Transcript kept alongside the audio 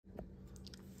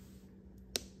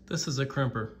This is a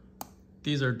crimper.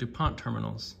 These are Dupont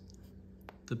Terminals.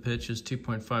 The pitch is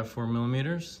 2.54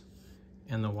 millimeters,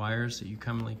 and the wires that you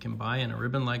commonly can buy in a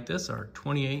ribbon like this are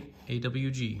 28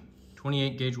 AWG,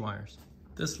 28 gauge wires.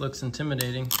 This looks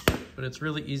intimidating, but it's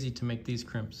really easy to make these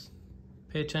crimps.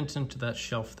 Pay attention to that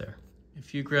shelf there.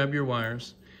 If you grab your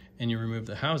wires and you remove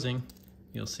the housing,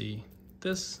 you'll see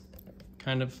this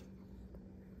kind of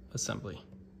assembly.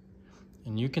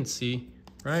 And you can see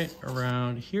right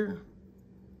around here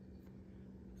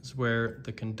is where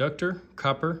the conductor,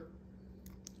 copper,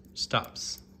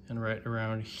 stops. And right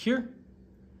around here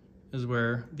is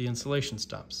where the insulation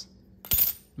stops.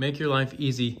 Make your life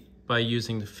easy by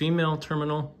using the female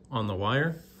terminal on the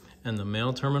wire and the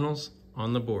male terminals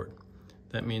on the board.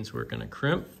 That means we're gonna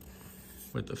crimp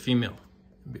with the female.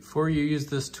 Before you use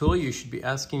this tool, you should be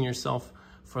asking yourself,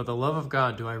 for the love of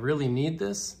God, do I really need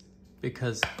this?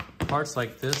 Because parts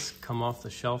like this come off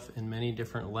the shelf in many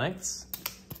different lengths.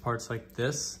 Parts like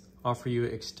this offer you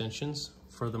extensions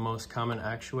for the most common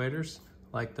actuators,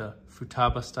 like the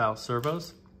Futaba style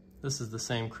servos. This is the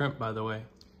same crimp, by the way.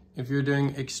 If you're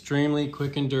doing extremely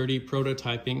quick and dirty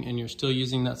prototyping and you're still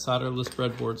using that solderless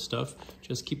breadboard stuff,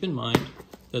 just keep in mind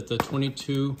that the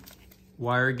 22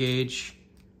 wire gauge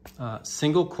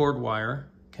single cord wire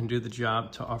can do the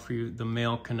job to offer you the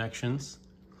male connections.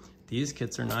 These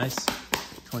kits are nice,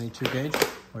 22 gauge,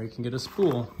 or you can get a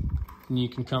spool. And you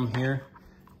can come here,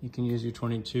 you can use your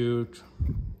 22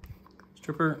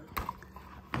 stripper,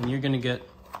 and you're gonna get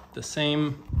the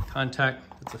same contact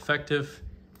that's effective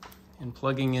in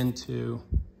plugging into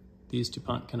these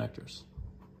Dupont connectors.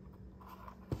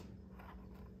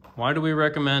 Why do we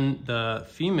recommend the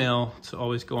female to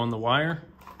always go on the wire?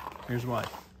 Here's why.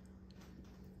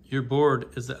 Your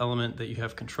board is the element that you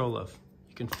have control of.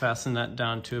 You can fasten that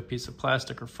down to a piece of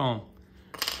plastic or foam.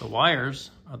 The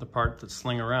wires are the part that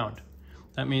sling around.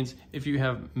 That means if you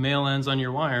have male ends on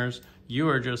your wires, you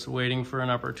are just waiting for an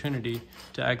opportunity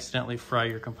to accidentally fry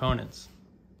your components.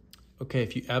 Okay,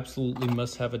 if you absolutely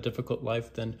must have a difficult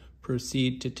life, then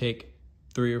proceed to take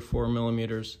 3 or 4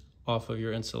 millimeters off of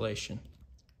your insulation.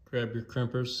 Grab your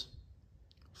crimpers,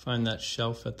 find that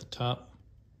shelf at the top,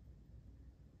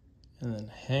 and then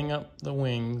hang up the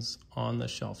wings on the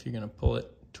shelf. You're gonna pull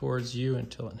it towards you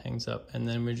until it hangs up, and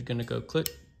then we're gonna go click,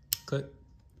 click,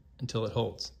 until it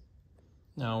holds.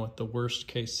 Now with the worst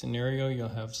case scenario, you'll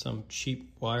have some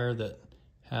cheap wire that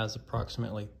has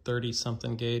approximately 30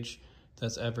 something gauge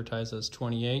that's advertised as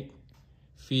 28.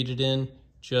 Feed it in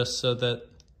just so that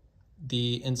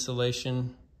the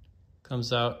insulation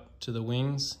comes out to the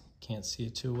wings. Can't see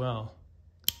it too well.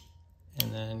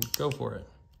 And then go for it.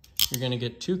 You're gonna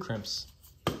get 2 crimps.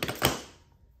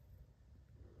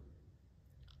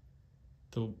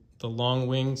 The long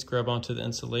wings grab onto the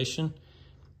insulation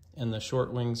and the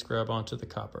short wings grab onto the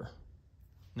copper.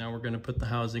 Now we're gonna put the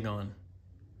housing on.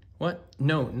 What?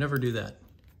 No, never do that.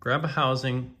 Grab a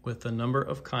housing with the number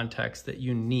of contacts that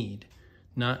you need,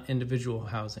 not individual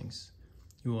housings.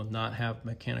 You will not have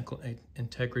mechanical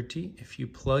integrity if you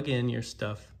plug in your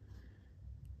stuff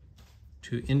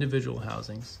to individual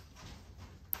housings.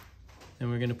 And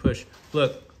we're gonna push.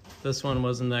 Look, this one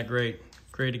wasn't that great.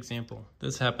 Great example.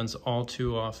 This happens all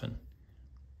too often.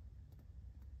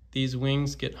 These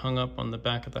wings get hung up on the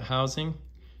back of the housing.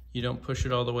 You don't push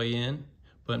it all the way in,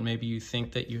 but maybe you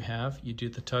think that you have. You do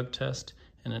the tug test,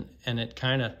 and it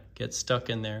kind of gets stuck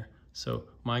in there. So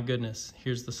my goodness,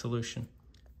 here's the solution.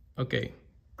 Okay,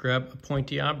 grab a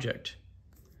pointy object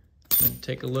and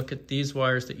take a look at these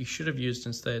wires that you should have used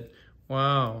instead.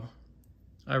 Wow,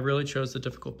 I really chose the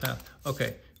difficult path.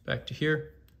 Okay, back to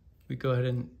here. We go ahead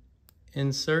and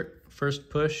insert, first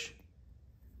push.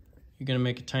 You're gonna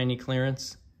make a tiny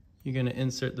clearance. You're gonna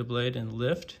insert the blade and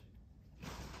lift.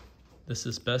 This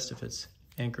is best if it's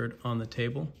anchored on the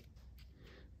table.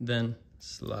 Then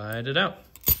slide it out.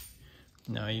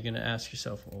 Now you're gonna ask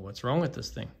yourself, well, what's wrong with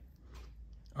this thing?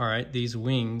 All right, these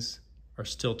wings are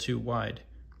still too wide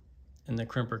and the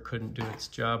crimper couldn't do its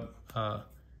job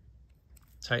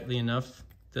tightly enough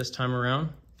this time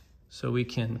around. So we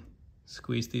can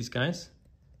squeeze these guys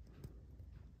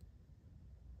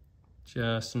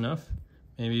just enough,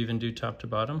 maybe even do top to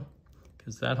bottom,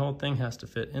 because that whole thing has to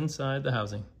fit inside the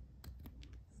housing.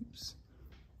 Oops,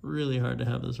 really hard to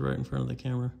have this right in front of the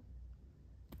camera.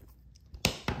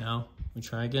 Now we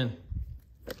try again.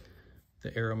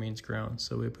 The arrow means ground,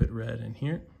 so we put red in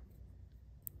here.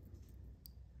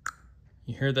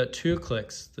 You hear that 2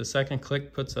 clicks. The second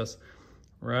click puts us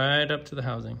right up to the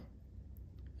housing.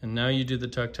 And now you do the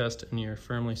tug test and you're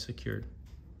firmly secured.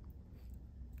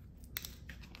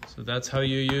 So that's how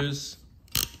you use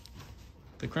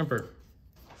the crimper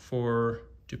for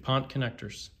Dupont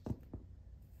connectors.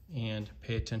 and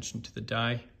pay attention to the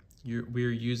die.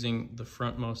 We're using the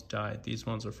frontmost die. These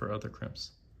ones are for other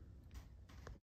crimps.